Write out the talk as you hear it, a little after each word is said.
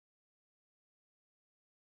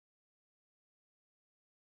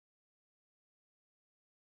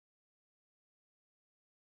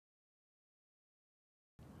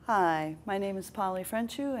Hi, my name is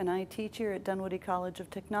Friendshuh and I teach here at Dunwoody College of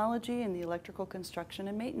Technology in the Electrical Construction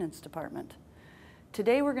and Maintenance Department.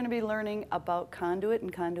 Today we're going to be learning about conduit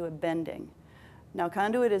and conduit bending. Now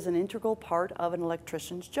conduit is an integral part of an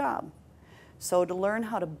electrician's job. So to learn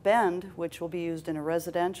how to bend, which will be used in a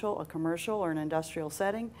residential, a commercial, or an industrial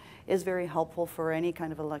setting, is very helpful for any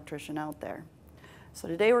kind of electrician out there. So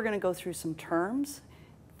today we're going to go through some terms,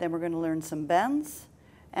 then we're going to learn some bends,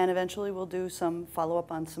 and eventually we'll do some follow-up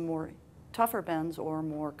on some more tougher bends or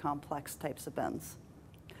more complex types of bends.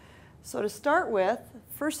 So to start with,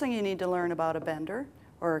 first thing you need to learn about a bender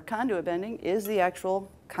or conduit bending is the actual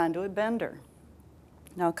conduit bender.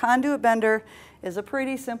 Now a conduit bender is a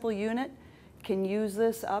pretty simple unit. Can use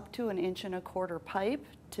this up to 1.25 inch pipe.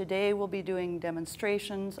 Today we'll be doing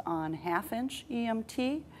demonstrations on 1/2 inch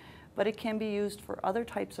EMT, but it can be used for other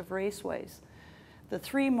types of raceways. The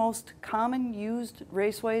three most common used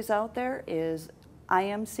raceways out there is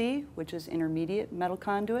IMC, which is intermediate metal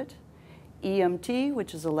conduit, EMT,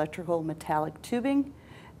 which is electrical metallic tubing,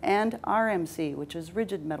 and RMC, which is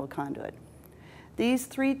rigid metal conduit. These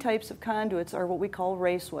three types of conduits are what we call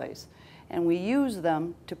raceways, and we use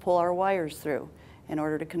them to pull our wires through in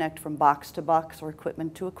order to connect from box to box or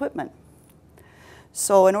equipment to equipment.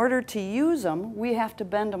 So in order to use them, we have to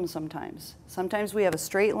bend them sometimes. Sometimes we have a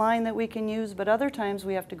straight line that we can use, but other times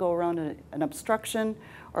we have to go around an obstruction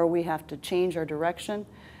or we have to change our direction.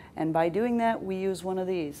 And by doing that, we use one of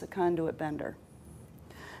these, a conduit bender.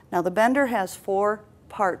 Now the bender has 4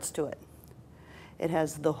 parts to it. It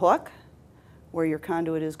has the hook, where your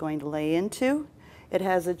conduit is going to lay into. It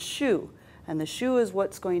has its shoe, and the shoe is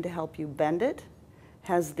what's going to help you bend it. It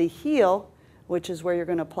has the heel, which is where you're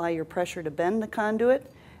going to apply your pressure to bend the conduit,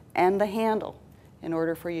 and the handle in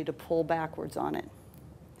order for you to pull backwards on it.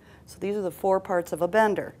 So these are the 4 parts of a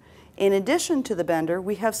bender. In addition to the bender,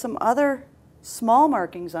 we have some other small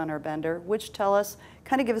markings on our bender which tell us,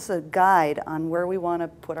 kind of give us a guide on where we want to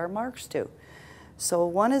put our marks to. So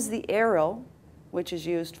one is the arrow, which is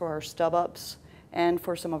used for our stub ups and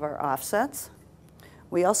for some of our offsets.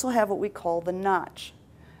 We also have what we call the notch.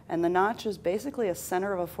 And the notch is basically a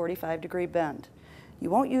center of a 45-degree bend. You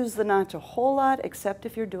won't use the notch a whole lot except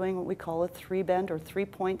if you're doing what we call a 3-bend or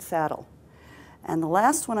 3-point saddle. And the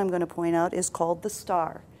last one I'm going to point out is called the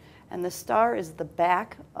star. And the star is the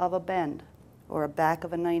back of a bend or a back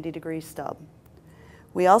of a 90-degree stub.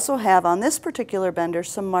 We also have on this particular bender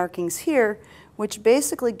some markings here which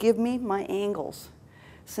basically give me my angles.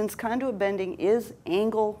 Since conduit bending is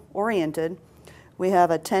angle oriented, we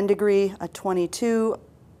have a 10-degree, a 22,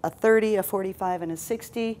 a 30, a 45, and a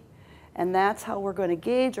 60, and that's how we're going to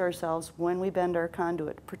gauge ourselves when we bend our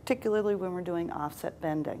conduit, particularly when we're doing offset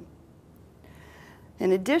bending.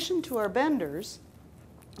 In addition to our benders,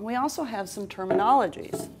 we also have some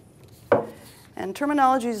terminologies. And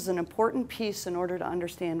terminologies is an important piece in order to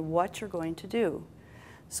understand what you're going to do.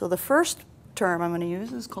 So the first term I'm going to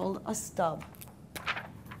use is called a stub.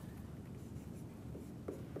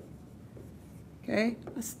 Okay,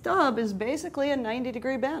 a stub is basically a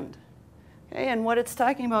 90-degree bend. Okay, and what it's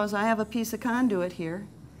talking about is I have a piece of conduit here,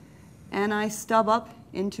 and I stub up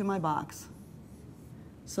into my box.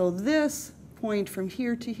 So this point from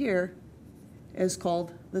here to here is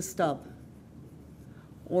called the stub,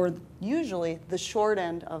 or usually the short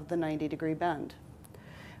end of the 90-degree bend.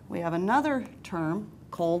 We have another term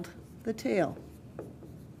called the tail.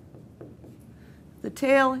 The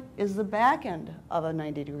tail is the back end of a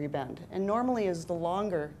 90-degree bend and normally is the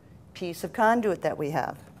longer piece of conduit that we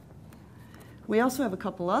have. We also have a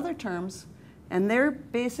couple other terms, and they're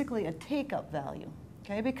basically a take-up value,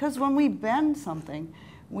 okay? Because when we bend something,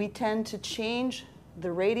 we tend to change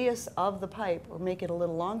the radius of the pipe or make it a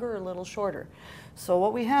little longer or a little shorter. So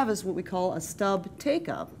what we have is what we call a stub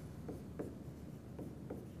take-up.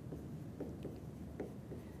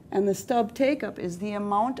 And the stub take-up is the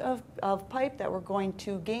amount of pipe that we're going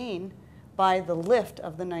to gain by the lift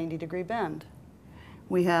of the 90-degree bend.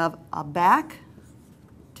 We have a back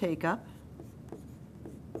take-up,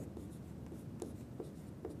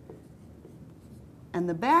 and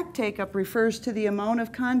the back take-up refers to the amount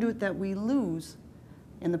of conduit that we lose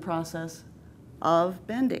in the process of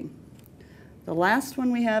bending. The last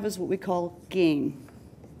one we have is what we call gain.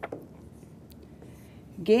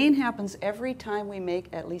 Gain happens every time we make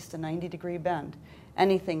at least a 90-degree bend.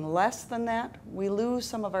 Anything less than that, we lose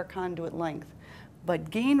some of our conduit length.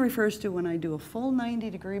 But gain refers to when I do a full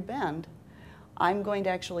 90-degree bend, I'm going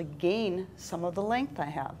to actually gain some of the length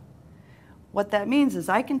I have. What that means is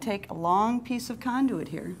I can take a long piece of conduit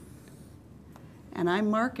here, and I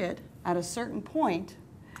mark it at a certain point,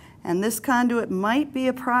 and this conduit might be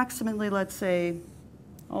approximately, let's say,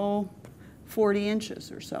 40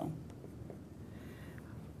 inches or so.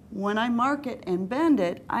 When I mark it and bend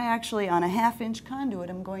it, I actually, on a 1/2-inch conduit,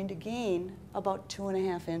 am going to gain about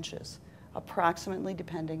 2.5 inches, approximately,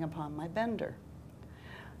 depending upon my bender.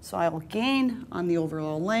 So I will gain on the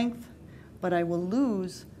overall length, but I will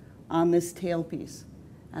lose on this tail piece.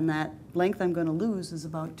 And that length I'm going to lose is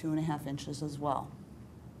about 2.5 inches as well.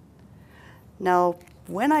 Now,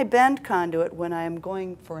 when I bend conduit, when I am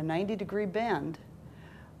going for a 90-degree bend,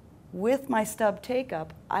 with my stub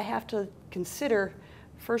take-up, I have to consider,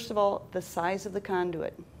 first of all, the size of the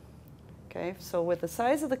conduit. Okay, so with the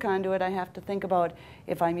size of the conduit, I have to think about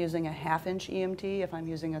if I'm using a 1/2-inch EMT, if I'm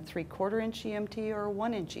using a 3/4-inch EMT, or a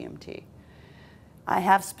 1-inch EMT. I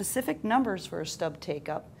have specific numbers for a stub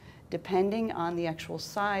take-up depending on the actual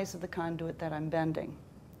size of the conduit that I'm bending.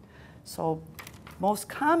 So most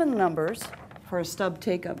common numbers for a stub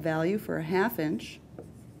take-up value for a 1/2-inch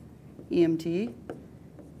EMT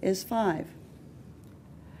is 5.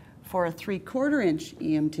 For a 3/4-inch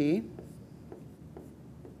EMT,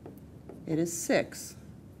 it is 6.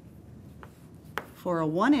 For a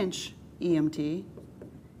 1-inch EMT,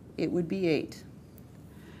 it would be 8.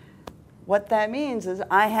 What that means is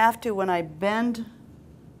I have to, when I bend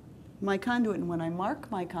my conduit and when I mark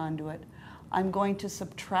my conduit, I'm going to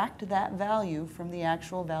subtract that value from the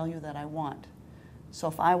actual value that I want. So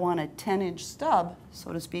if I want a 10-inch stub,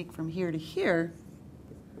 so to speak, from here to here,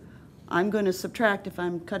 I'm going to subtract, if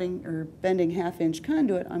I'm cutting or bending 1/2-inch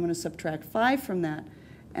conduit, I'm going to subtract 5 from that,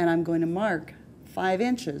 and I'm going to mark 5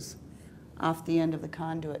 inches off the end of the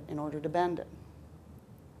conduit in order to bend it.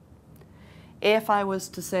 If I was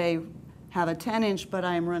to say have a 10-inch, but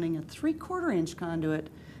I am running a 3/4-inch conduit,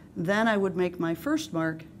 then I would make my first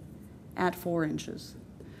mark at 4 inches.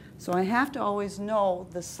 So I have to always know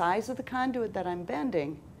the size of the conduit that I'm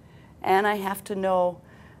bending, and I have to know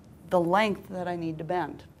the length that I need to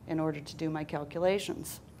bend in order to do my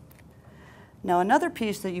calculations. Now, another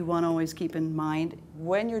piece that you want to always keep in mind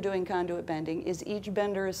when you're doing conduit bending is each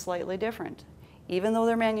bender is slightly different. Even though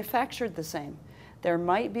they're manufactured the same, there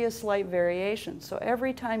might be a slight variation. So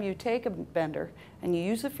every time you take a bender and you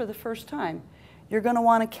use it for the first time, you're going to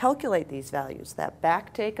want to calculate these values, that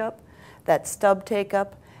back take-up, that stub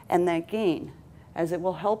take-up, and that gain, as it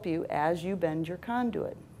will help you as you bend your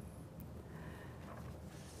conduit.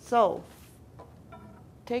 So,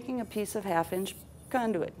 taking a piece of 1/2-inch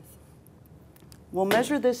conduit, we'll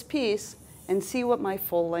measure this piece and see what my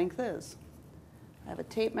full length is. I have a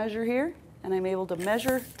tape measure here, and I'm able to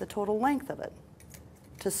measure the total length of it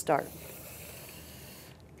to start.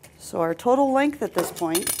 So our total length at this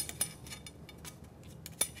point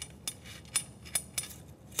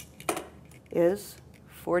is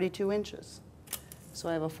 42 inches. So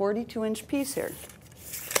I have a 42-inch piece here.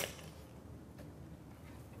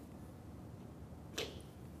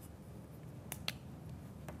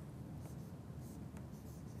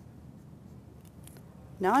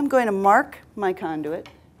 Now I'm going to mark my conduit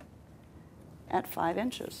at 5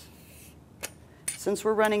 inches. Since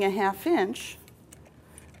we're running a 1/2-inch,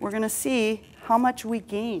 we're going to see how much we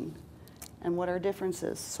gain and what our difference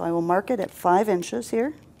is. So I will mark it at 5 inches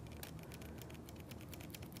here.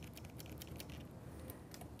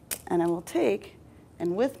 And I will take,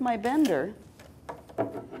 and with my bender,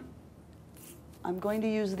 I'm going to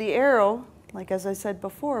use the arrow, like as I said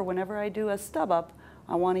before, whenever I do a stub up,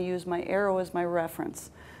 I want to use my arrow as my reference.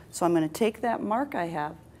 So I'm going to take that mark I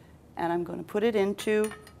have, and I'm going to put it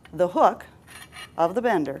into the hook of the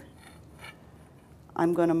bender.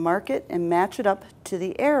 I'm going to mark it and match it up to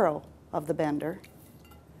the arrow of the bender.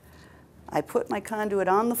 I put my conduit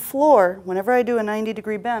on the floor. Whenever I do a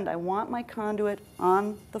 90-degree bend, I want my conduit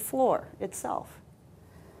on the floor itself.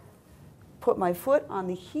 Put my foot on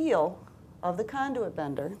the heel of the conduit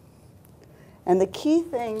bender. And the key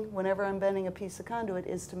thing whenever I'm bending a piece of conduit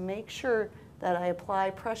is to make sure that I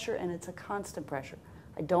apply pressure and it's a constant pressure.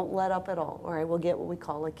 I don't let up at all, or I will get what we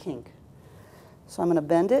call a kink. So I'm going to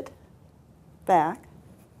bend it back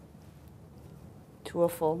to a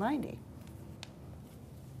full 90.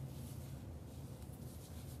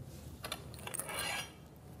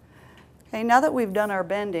 Okay, now that we've done our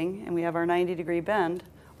bending and we have our 90-degree bend,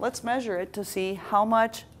 let's measure it to see how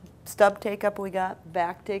much stub take-up we got,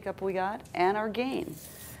 back take-up we got, and our gain.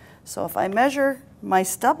 So if I measure my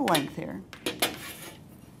stub length here,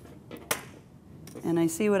 and I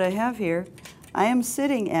see what I have here, I am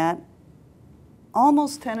sitting at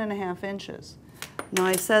almost 10.5 inches. Now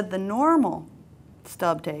I said the normal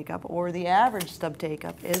stub take-up, or the average stub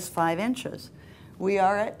take-up, is 5 inches. We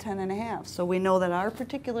are at 10.5, so we know that our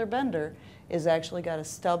particular bender is actually got a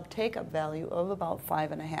stub take-up value of about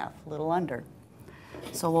 5.5, a little under.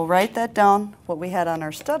 So we'll write that down, what we had on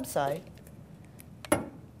our stub side.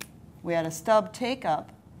 we had a stub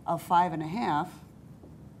take-up of 5.5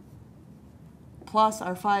 plus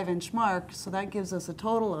our 5-inch mark, so that gives us a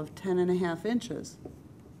total of 10.5 inches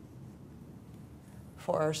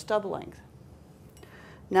for our stub length.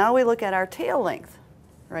 Now we look at our tail length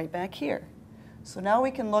right back here. So now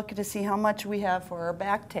we can look to see how much we have for our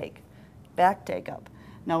back take-up.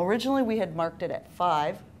 Now originally we had marked it at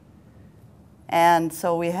 5, and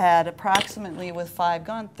so we had approximately, with 5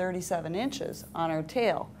 gone, 37 inches on our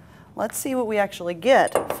tail. Let's see what we actually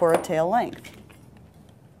get for a tail length.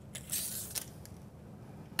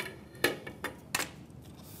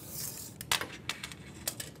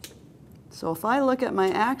 So if I look at my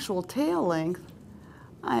actual tail length,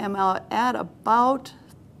 I am at about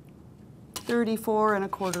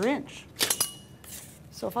 34.25 inch.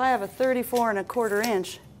 So if I have a 34.25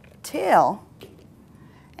 inch tail,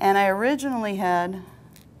 and I originally had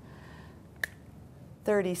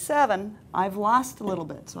 37, I've lost a little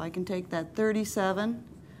bit. So I can take that 37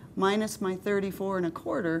 minus my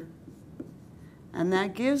 34.25, and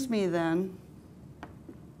that gives me then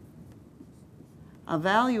a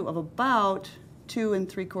value of about 2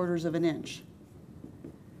 3/4 inch.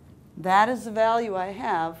 That is the value I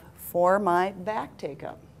have for my back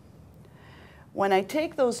take-up. When I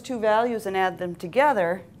take those two values and add them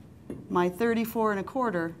together, my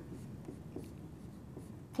 34.25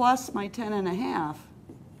 plus my 10.5,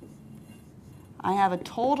 I have a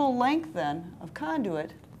total length then of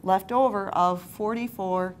conduit left over of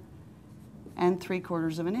 44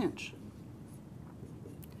 3/4 inch.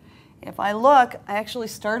 If I look, I actually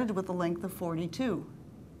started with a length of 42.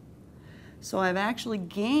 So I've actually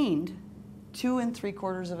gained 2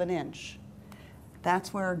 3/4 inch.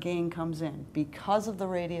 That's where our gain comes in, because of the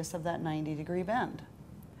radius of that 90-degree bend.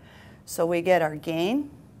 So we get our gain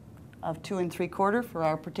of 2 3/4 for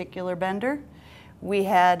our particular bender. We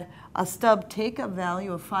had a stub take-up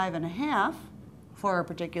value of 5.5 for our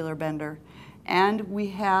particular bender. And we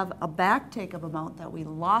have a back take-up amount that we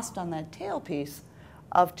lost on that tail piece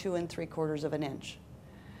of 2 3/4 inch.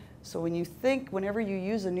 So when you think, whenever you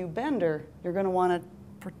use a new bender, you're going to want to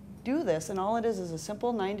do this, and all it is a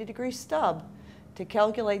simple 90-degree stub to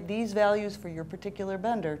calculate these values for your particular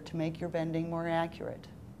bender to make your bending more accurate.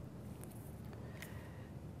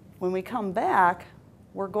 When we come back,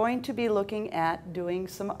 we're going to be looking at doing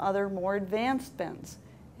some other more advanced bends,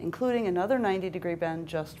 including another 90-degree bend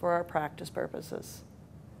just for our practice purposes.